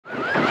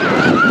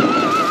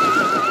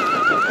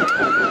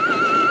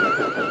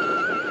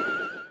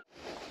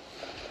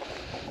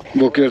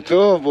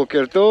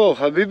בוקר טוב,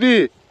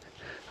 חביבי.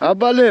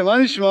 אבאלה, מה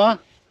נשמע?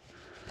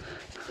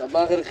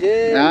 סבח אל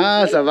חיר.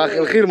 סבח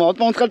אל חיר. מה עוד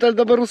פעם התחלת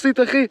לדבר רוסית,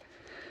 אחי?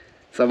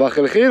 סבח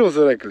אל חיר הוא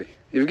זורק לי.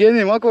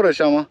 יבגני, מה קורה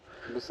שם?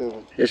 בסדר.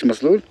 יש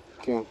מסלול?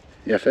 כן.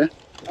 יפה.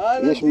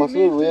 יש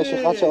מסלול ויש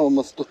אחד שם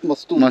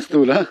מסלול.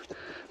 מסלול, אה?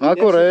 מה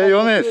קורה,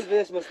 יונס?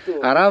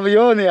 הרב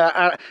יוני,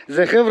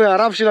 זה חבר'ה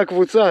הרב של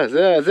הקבוצה,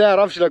 זה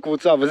הרב של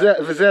הקבוצה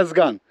וזה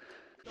הסגן.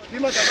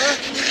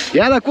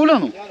 יאללה,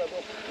 כולנו. יאללה,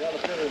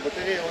 חבר'ה,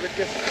 בטריה עולה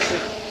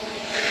כסף.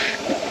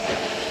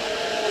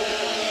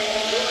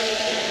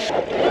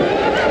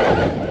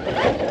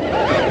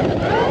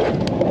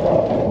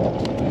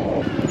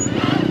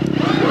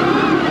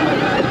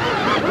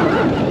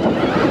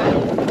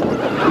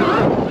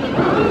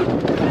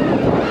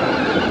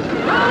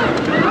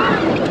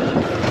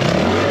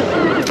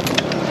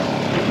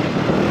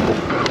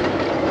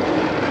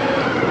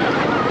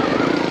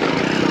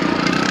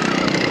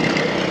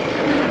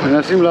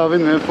 מנסים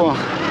להבין מאיפה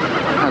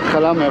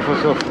ההתחלה, מאיפה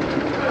סוף.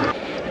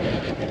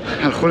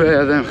 הלכו לי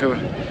הידיים, חבר'ה.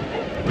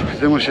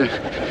 זה מה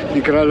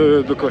שנקרא לו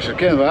להיות בכושר.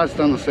 כן, ואז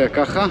אתה נוסע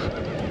ככה.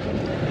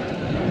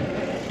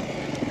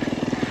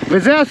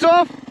 וזה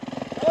הסוף?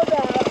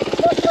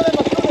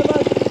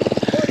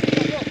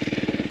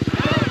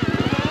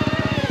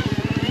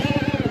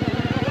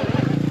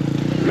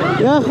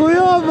 יא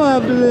חויובה,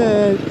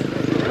 בלט.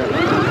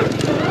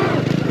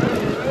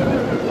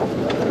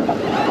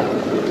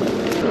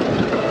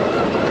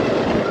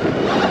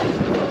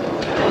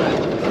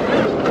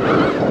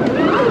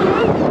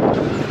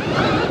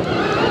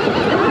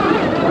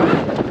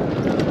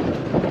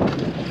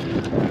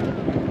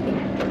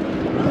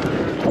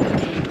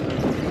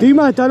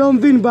 אמא, אתה לא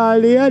מבין,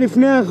 בעלייה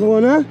לפני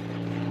האחרונה,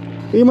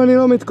 אם אני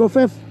לא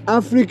מתכופף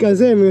אף לי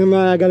כזה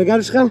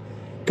מהגלגל שלך,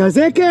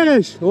 כזה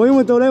קרש, רואים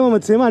אותו עולה עם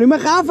המצלמה, אני אומר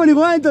לך אף, אני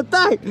רואה את אותי.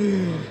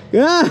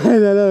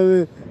 יאללה, לא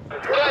מבין.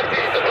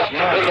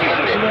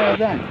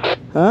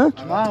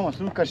 מה,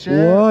 מסלול קשה.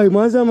 וואי,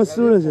 מה זה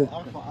המסלול הזה?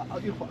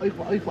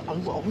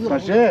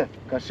 קשה,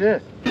 קשה.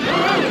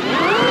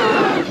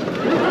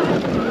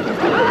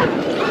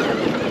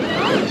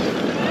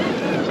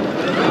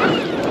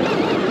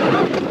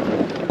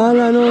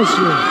 אהלן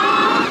אושר.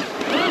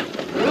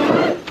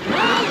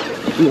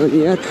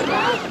 מניאק.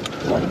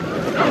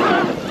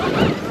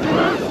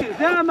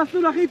 זה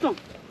המסלול הכי טוב,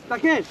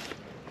 תסתכל.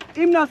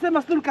 אם נעשה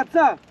מסלול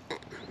קצר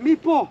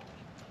מפה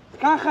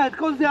ככה את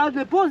כל זה עד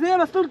לפה, זה יהיה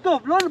מסלול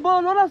טוב.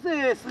 בואו לא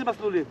נעשה 20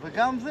 מסלולים.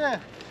 וגם זה.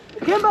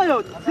 כן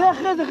בעיות, זה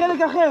אחרי זה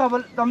חלק אחר,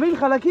 אבל אתה מבין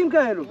חלקים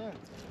כאלו.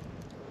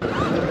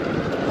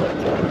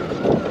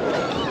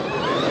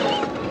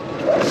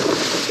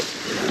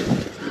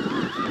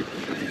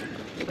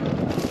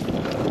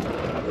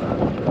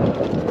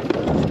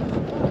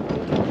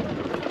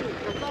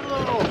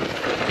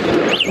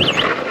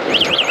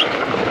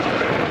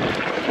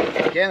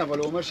 כן, אבל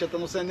הוא אומר שאתה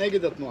נוסע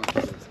נגד התנועה.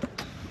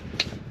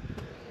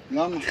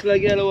 למה? צריך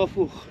להגיע לו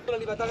הפוך.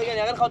 אתה רגע,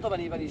 אני אראה לך אותו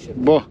ואני אשב.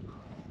 בוא.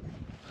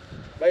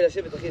 בא לי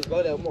לשבת, אחי,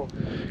 סבר לי הרמור.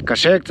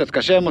 קשה, קצת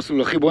קשה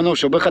המסלול, אחי. בוא'נה, הוא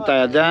שובר לך את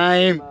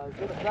הידיים.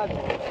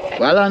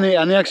 וואלה,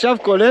 אני עכשיו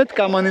קולט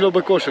כמה אני לא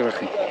בכושר,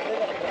 אחי.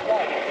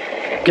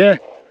 כן.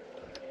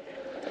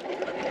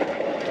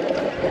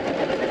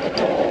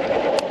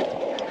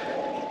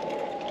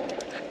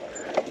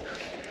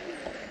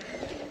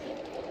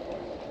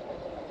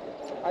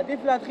 עדיף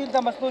להתחיל את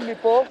המסלול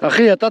מפה.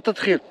 אחי, אתה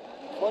תתחיל.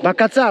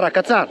 בקצר,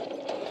 הקצר.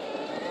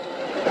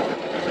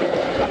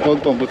 עוד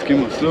פעם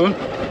בודקים מסלול.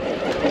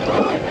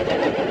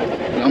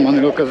 למה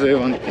אני לא כזה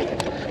הבנתי?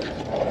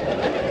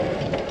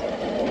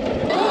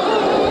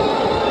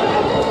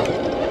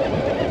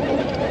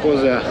 פה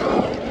זה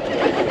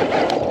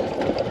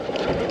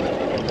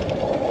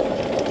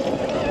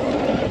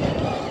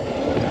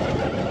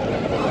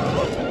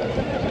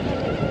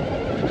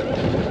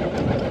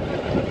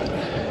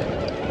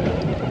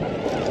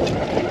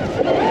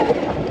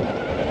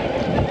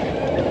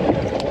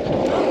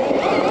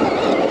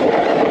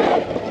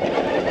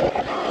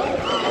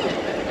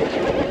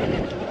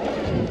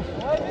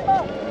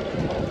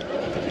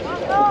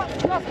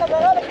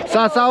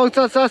סע עוד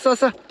קצת,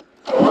 סע.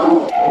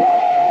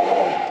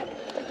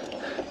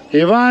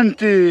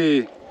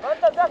 הבנתי.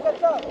 הבנת, זה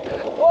הקצר.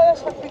 פה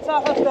יש לך קפיצה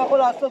אחת שאתה יכול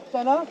לעשות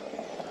קטנה.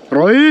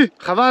 רועי,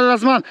 חבל על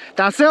הזמן.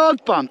 תעשה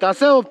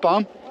עוד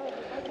פעם.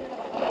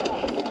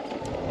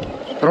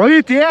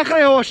 רועי, תהיה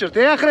אחרי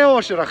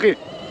אושר, אחי.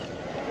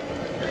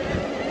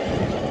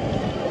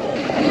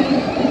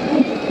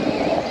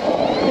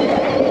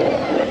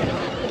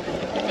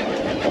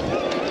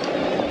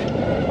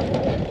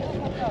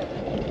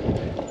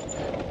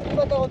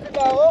 אתה רוצה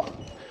לארוך?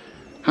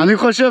 אני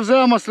חושב זה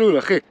המסלול,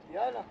 אחי.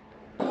 יאללה.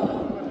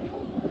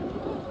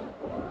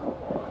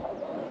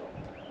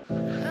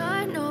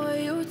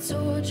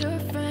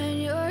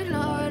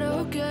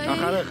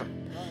 אחריך.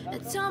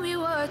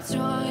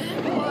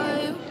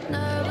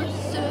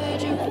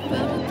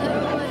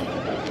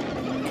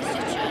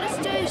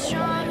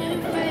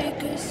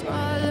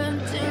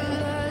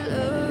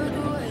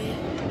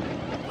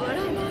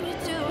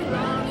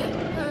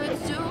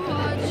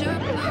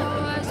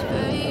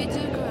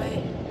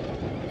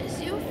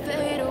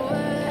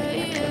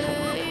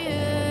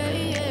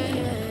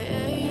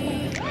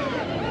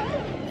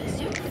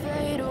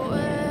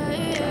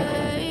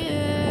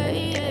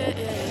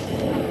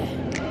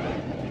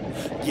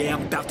 yeah,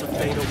 I'm about to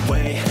fade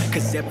away.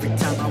 Cause every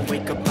time I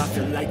wake up I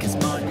feel like it's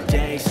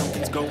Monday.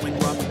 Something's going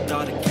wrong with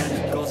all the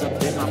chemicals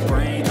up in my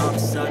brain. All of a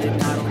sudden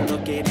I don't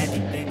look at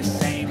anything the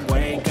same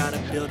way. Gotta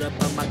build up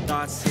of my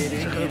thoughts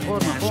sitting in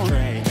an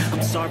ashtray.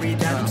 I'm sorry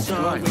that I'm so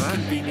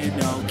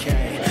inconvenient,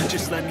 okay.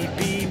 Just let me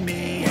be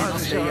me and I'll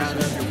stay out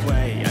of your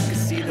way. I can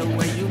see the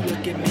way you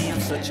look at me,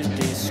 I'm such a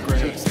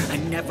disgrace. I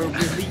never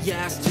really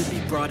asked to be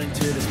brought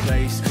into this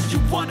place. You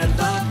wanna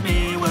love me?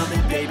 Well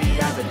then baby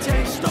I have a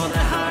taste. All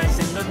the highs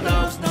and the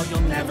lows, no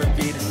you'll never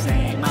be the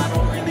same. I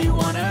don't really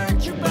wanna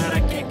hurt you but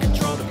I can't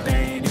control the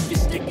pain. If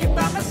you're sticking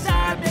by my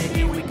side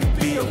maybe we could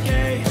be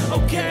okay.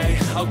 Okay,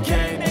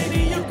 okay, maybe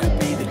you could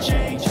be the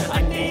change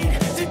I need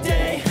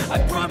today. I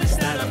promise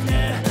that I've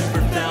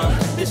never felt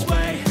this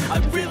way. I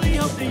really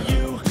hope that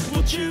you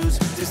will choose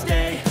to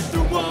stay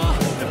through all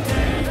the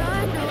pain.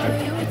 I know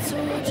you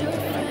told your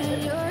friend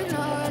you're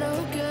not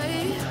okay.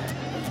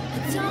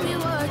 Tell me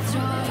what's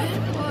wrong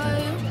and why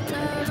you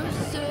never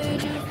said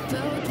you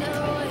felt that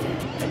way.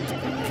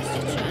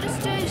 You try to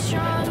stay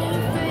strong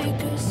and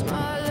fake a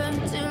smile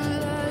until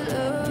I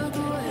look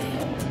away.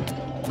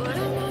 But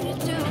I've known you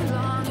too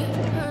long, it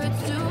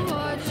hurts to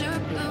watch your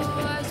blue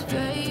eyes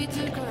fade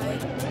to gray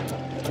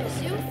as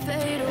you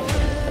fade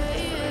away.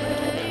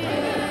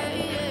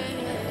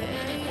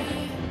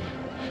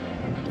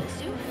 As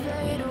you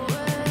fade away.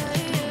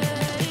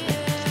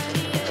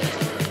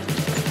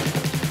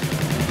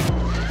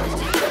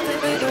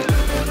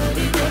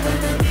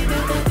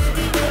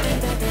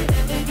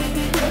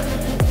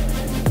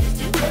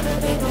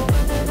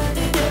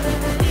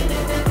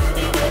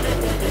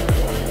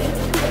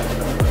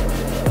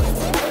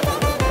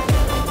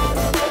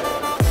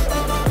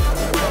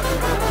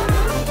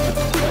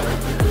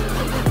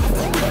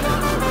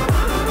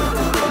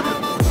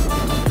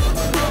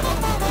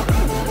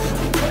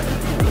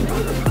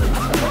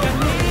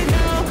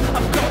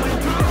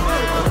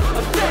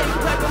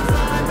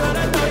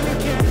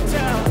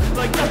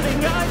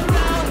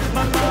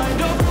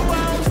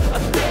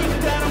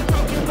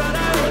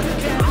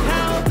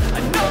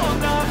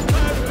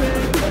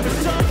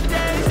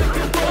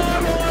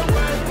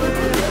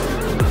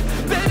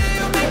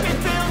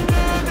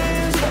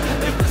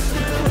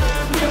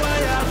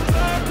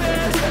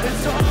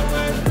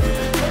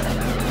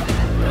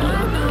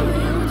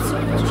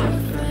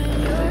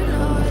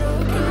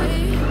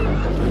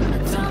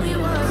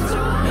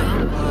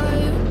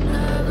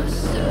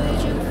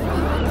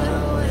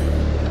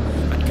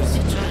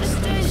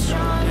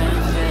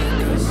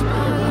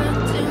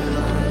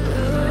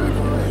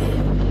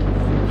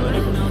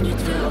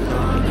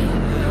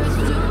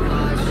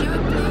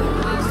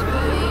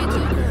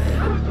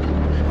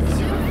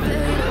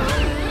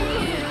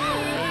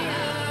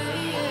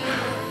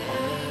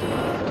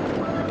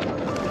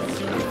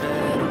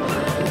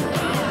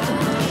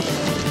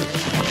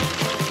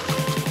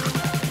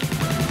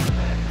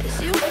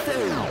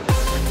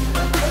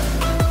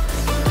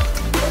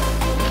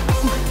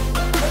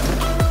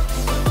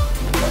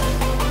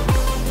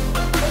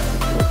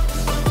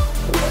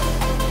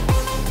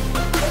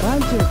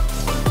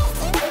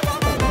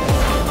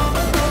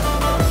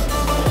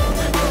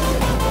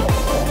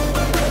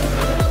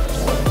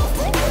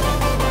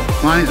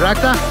 מה,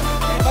 נזרקת?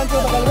 הבנתי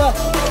אותך על מה?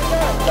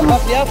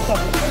 דפק לי אף אחד.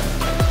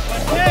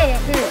 אחר,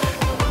 אחי.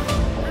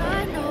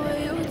 I know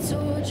you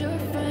told your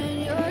friend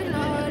you're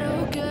not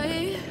okay.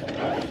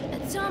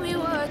 And tell me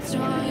what's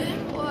wrong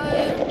and why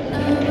you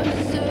never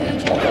said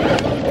you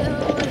felt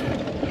that way.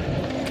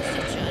 'Cause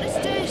you try to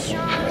stay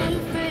strong and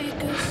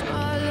fake a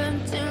smile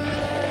until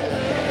I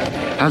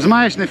look. אז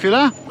מה, יש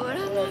נפילה? But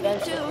I've known you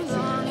too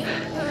long,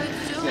 it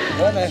hurts to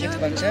בוא'נה, watch איך your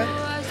התפנצ'ר?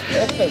 blue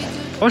eyes fade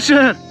to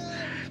אושר,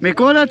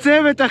 מכל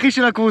הצוות אחי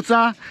של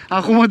הקבוצה,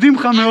 אנחנו מודים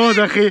לך מאוד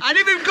אחי. אני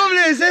במקום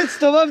לזה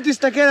הסתובבתי,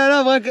 תסתכל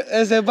עליו, רק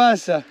איזה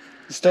באסה.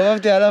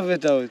 הסתובבתי עליו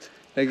בטעות.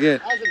 לגן.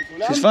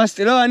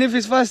 פספסתי, לא, אני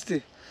פספסתי.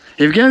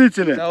 יבגני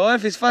צילם. אתה רואה,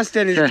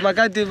 פספסתי, אני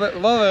התמקדתי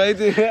בו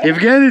וראיתי...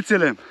 יבגני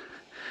צילם.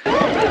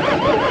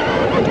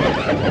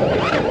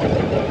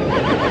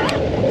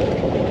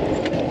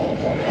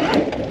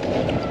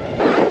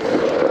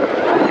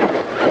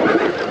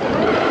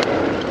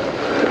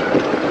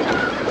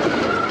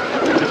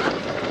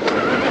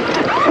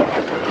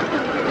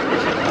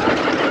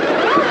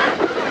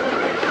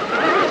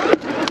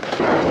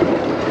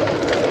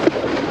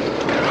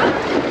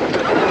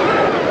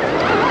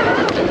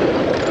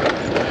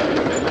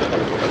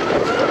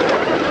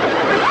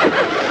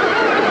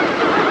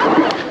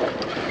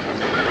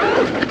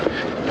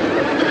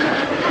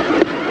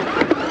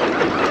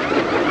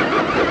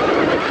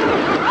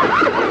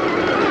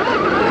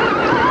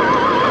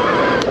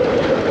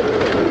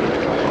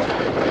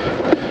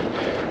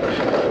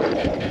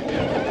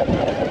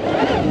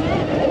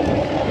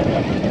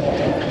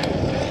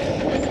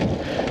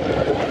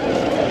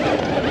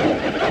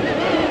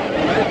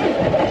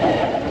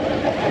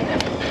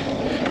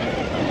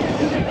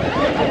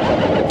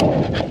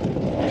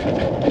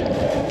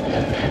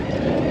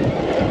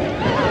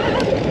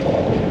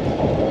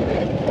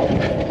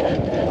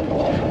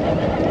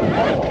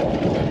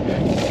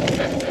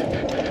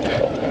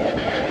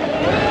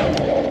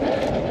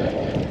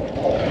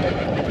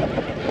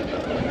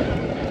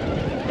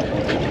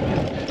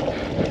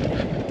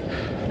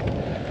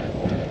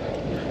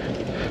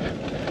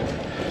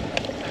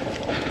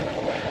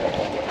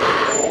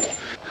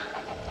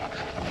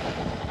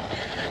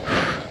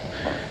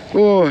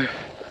 אוי.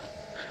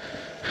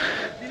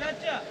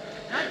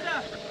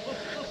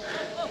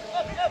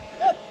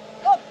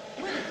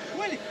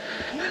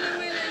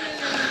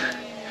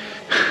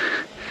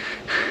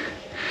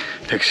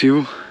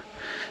 תקשיבו,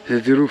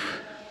 זה טירוף.